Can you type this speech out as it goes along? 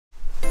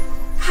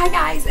Hi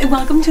guys, and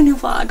welcome to a new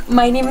vlog.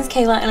 My name is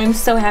Kayla and I'm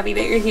so happy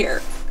that you're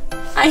here.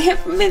 I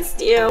have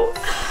missed you.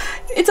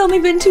 It's only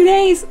been 2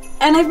 days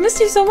and I've missed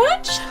you so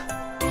much.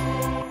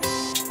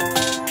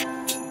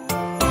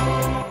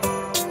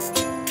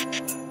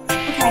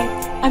 Okay,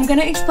 I'm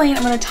gonna explain,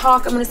 I'm gonna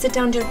talk, I'm gonna sit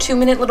down, do a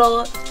 2-minute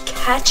little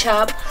catch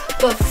up,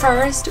 but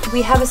first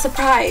we have a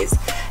surprise.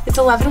 It's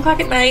 11 o'clock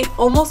at night,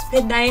 almost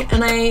midnight,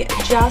 and I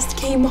just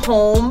came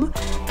home.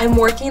 I'm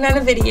working on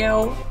a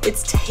video.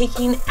 It's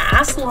taking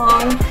ass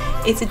long.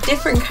 It's a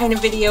different kind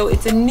of video.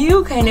 It's a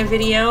new kind of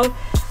video,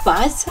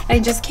 but I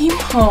just came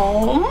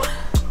home.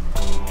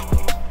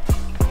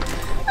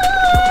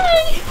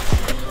 Hi!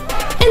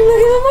 And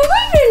look at what my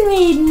boyfriend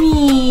made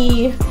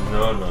me.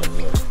 No.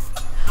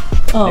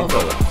 Oh.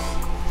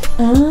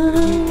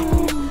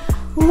 Oh,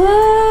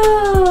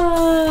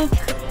 look.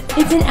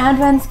 It's an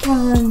advent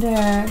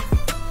calendar.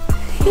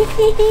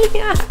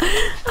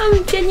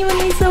 I'm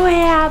genuinely so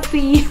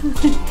happy.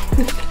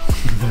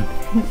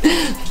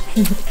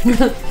 Hier,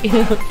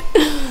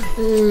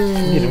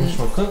 du musst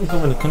mal gucken,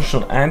 komm, du kannst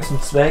schon 1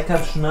 und 2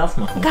 kannst du schon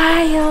aufmachen.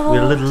 Geil.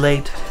 We're a little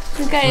late.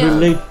 Geil. We're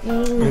late.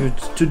 We're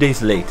 2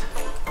 days late.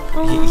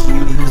 He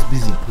was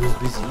busy. He was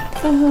busy.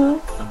 And he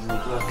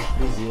was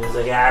busy. He was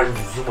like, I have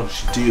so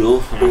much to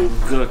do.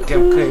 I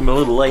came a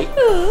little late.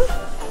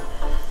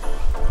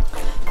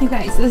 You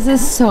guys, this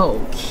is so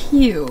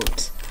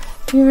cute.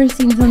 Have you ever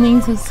seen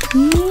something so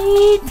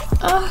sweet?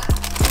 Oh.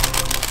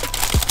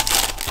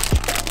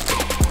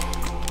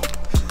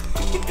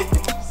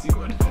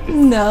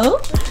 No?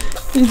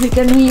 Is it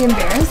gonna be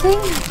embarrassing?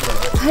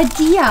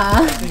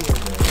 Hadia.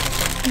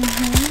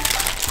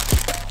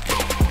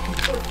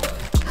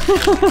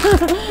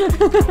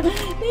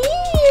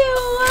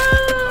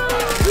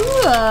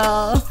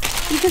 Cool.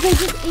 Because I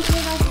just ate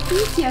my last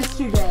piece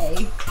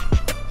yesterday.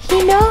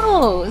 He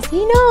knows.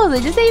 He knows. I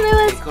just ate my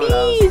last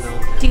piece.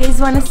 Do you guys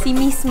want to see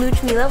me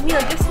smooch Mila?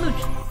 Mila, give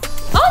smooch.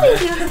 Oh,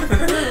 thank you.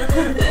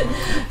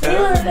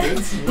 Mila.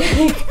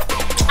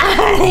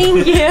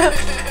 Thank you.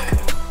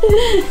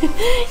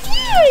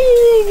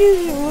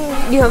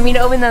 You want me to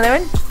open the other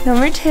one?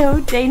 Number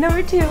 2, day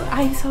number 2.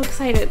 I'm so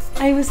excited.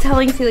 I was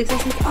telling Felix, I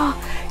was like, oh,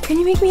 can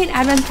you make me an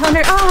advent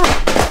calendar? Oh,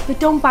 but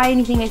don't buy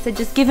anything. I said,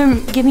 just give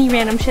me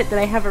random shit that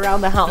I have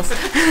around the house.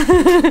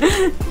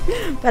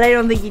 But I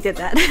don't think he did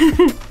that.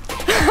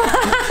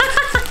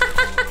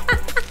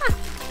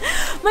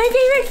 My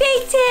favorite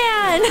fake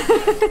tan!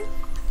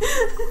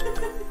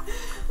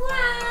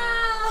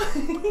 Wow!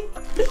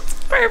 It's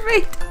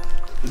perfect.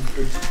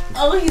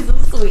 Oh, he's so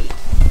sweet.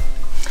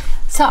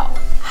 So,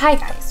 hi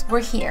guys,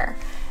 we're here.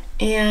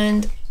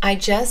 And I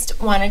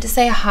just wanted to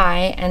say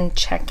hi and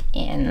check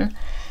in.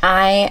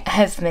 I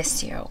have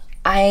missed you.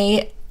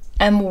 I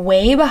am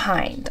way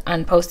behind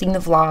on posting the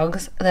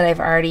vlogs that I've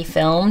already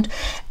filmed,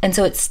 and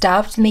so it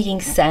stopped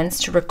making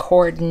sense to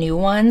record new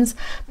ones,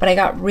 but I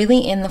got really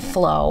in the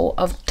flow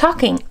of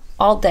talking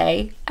all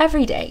day,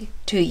 every day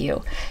to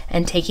you,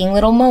 and taking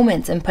little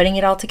moments and putting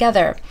it all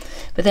together.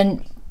 But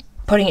then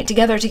putting it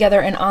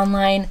together and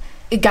online,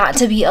 it got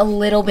to be a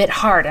little bit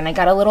hard, and I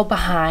got a little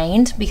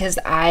behind because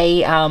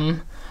I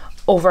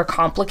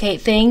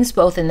overcomplicate things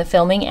both in the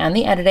filming and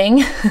the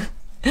editing.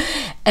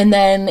 And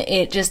then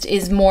it just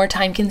is more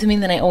time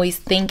consuming than I always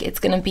think it's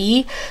gonna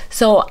be.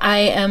 So I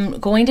am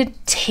going to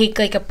take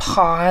like a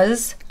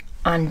pause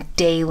on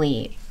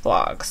daily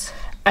vlogs.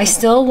 I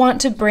still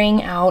want to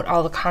bring out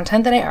all the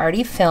content that I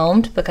already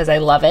filmed because I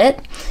love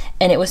it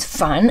and it was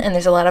fun and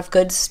there's a lot of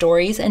good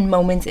stories and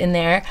moments in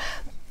there,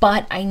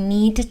 but I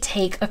need to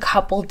take a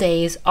couple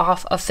days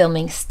off of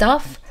filming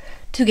stuff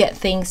to get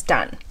things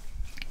done.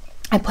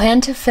 I plan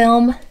to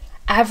film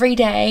every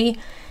day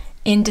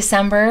in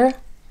December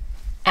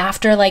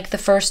after like the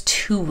first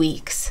 2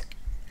 weeks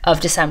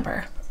of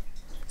December.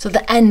 So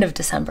the end of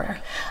December.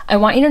 I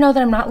want you to know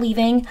that I'm not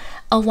leaving.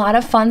 A lot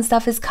of fun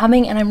stuff is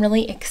coming and I'm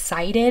really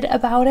excited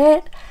about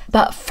it.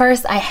 But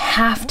first I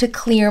have to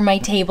clear my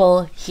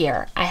table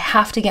here. I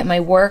have to get my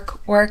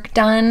work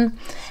done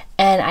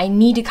and I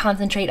need to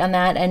concentrate on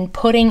that, and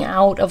putting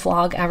out a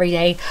vlog every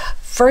day,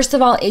 first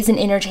of all, isn't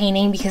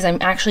entertaining because I'm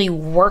actually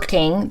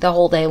working the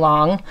whole day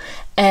long.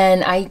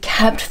 And I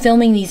kept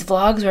filming these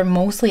vlogs where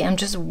mostly I'm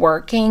just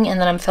working and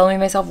then I'm filming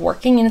myself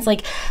working, and it's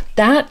like,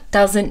 that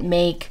doesn't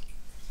make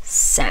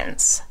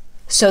sense.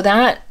 So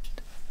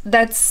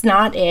that's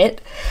not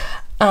it.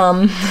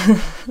 But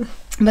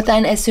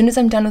then as soon as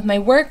I'm done with my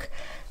work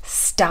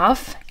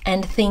stuff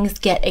and things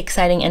get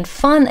exciting and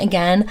fun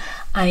again,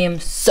 I am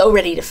so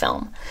ready to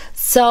film.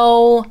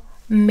 So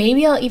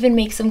maybe I'll even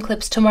make some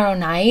clips tomorrow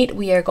night.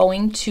 We are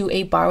going to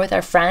a bar with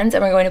our friends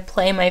and we're going to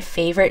play my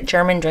favorite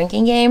German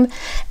drinking game.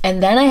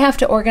 And then I have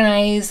to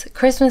organize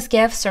Christmas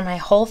gifts for my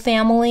whole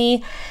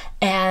family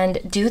and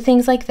do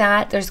things like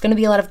that. There's going to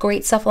be a lot of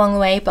great stuff along the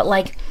way, but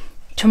like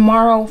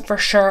tomorrow for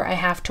sure I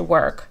have to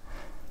work.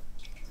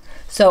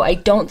 So I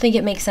don't think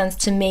it makes sense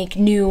to make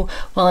new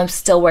while I'm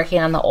still working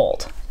on the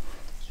old.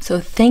 So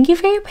thank you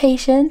for your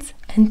patience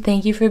and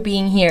thank you for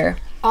being here.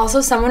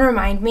 Also, someone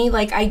remind me,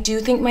 like, I do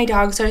think my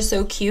dogs are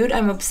so cute.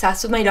 I'm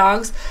obsessed with my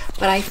dogs,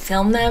 but I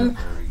film them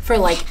for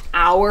like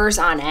hours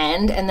on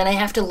end, and then I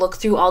have to look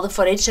through all the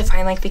footage to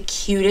find like the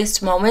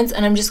cutest moments.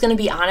 And I'm just gonna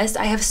be honest,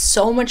 I have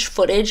so much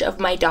footage of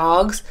my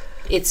dogs,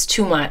 it's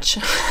too much.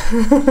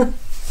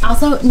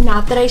 Also,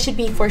 not that I should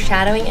be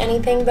foreshadowing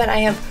anything, but I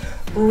have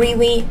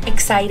really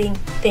exciting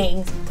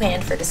things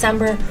planned for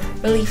December,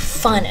 really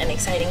fun and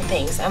exciting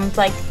things. I'm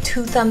like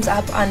 2 thumbs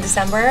up on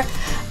December,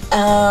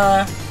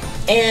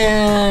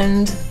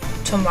 and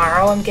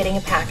tomorrow I'm getting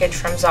a package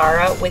from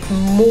Zara with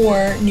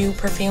more new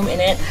perfume in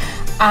it.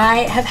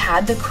 I have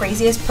had the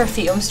craziest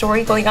perfume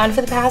story going on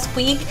for the past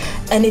week,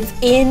 and it's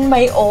in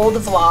my old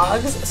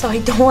vlogs, so I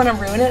don't want to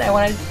ruin it. I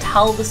want to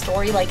tell the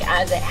story like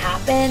as it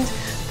happened.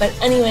 But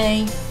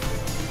anyway,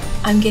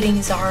 I'm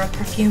getting Zara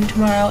perfume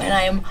tomorrow, and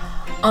I am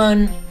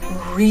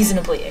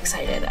unreasonably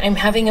excited. I'm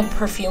having a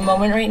perfume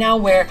moment right now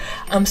where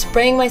I'm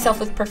spraying myself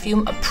with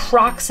perfume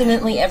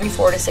approximately every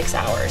 4 to 6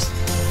 hours.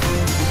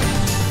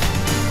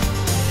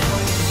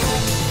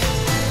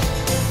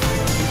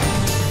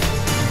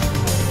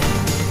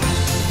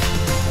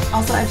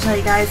 Also, I have to tell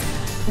you guys,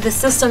 the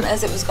system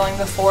as it was going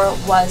before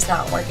was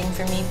not working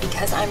for me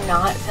because I'm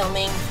not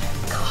filming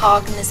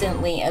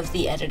cognizantly of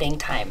the editing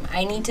time.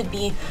 I need to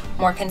be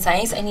more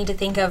concise. I need to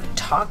think of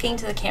talking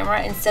to the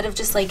camera instead of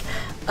just like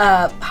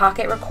a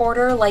pocket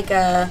recorder, like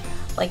a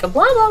blah blah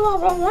blah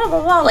blah blah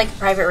blah blah, like a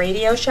private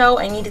radio show.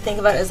 I need to think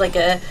about it as like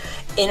a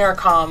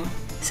intercom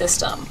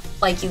system.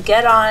 Like you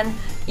get on,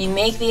 you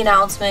make the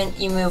announcement,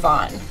 you move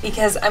on.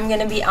 Because I'm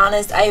gonna be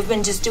honest, I've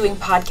been just doing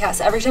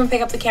podcasts. Every time I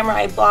pick up the camera,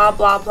 I blah,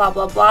 blah, blah,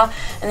 blah, blah,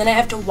 and then I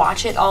have to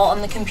watch it all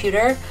on the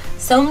computer.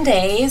 Some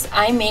days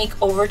I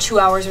make over 2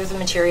 hours worth of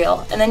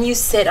material, and then you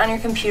sit on your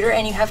computer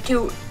and you have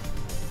to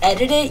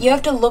edit it. You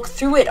have to look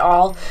through it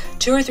all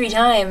 2 or 3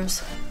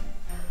 times.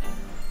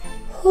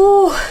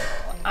 Whew.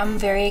 I'm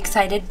very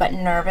excited but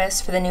nervous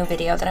for the new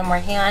video that I'm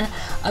working on.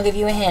 I'll give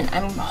you a hint.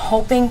 I'm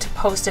hoping to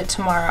post it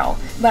tomorrow,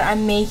 but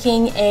I'm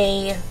making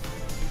a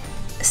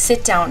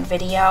sit-down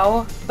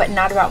video, but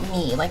not about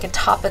me, like a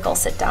topical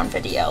sit-down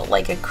video,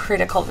 like a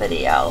critical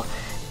video.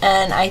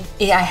 And I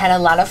had a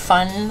lot of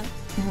fun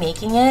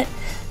making it,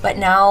 but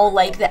now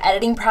like the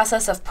editing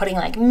process of putting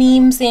like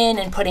memes in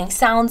and putting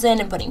sounds in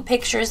and putting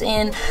pictures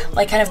in,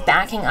 like kind of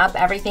backing up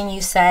everything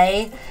you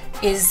say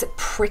is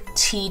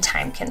pretty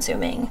time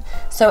consuming.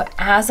 So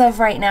as of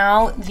right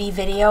now, the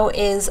video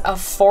is a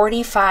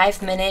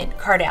 45-minute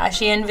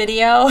Kardashian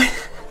video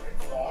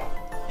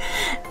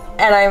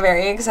and I'm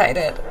very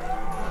excited.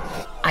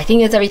 I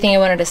think that's everything I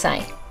wanted to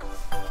say.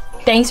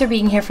 Thanks for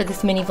being here for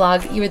this mini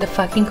vlog. You are the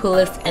fucking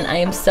coolest, and I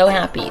am so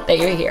happy that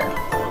you're here.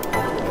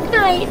 Good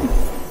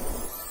night.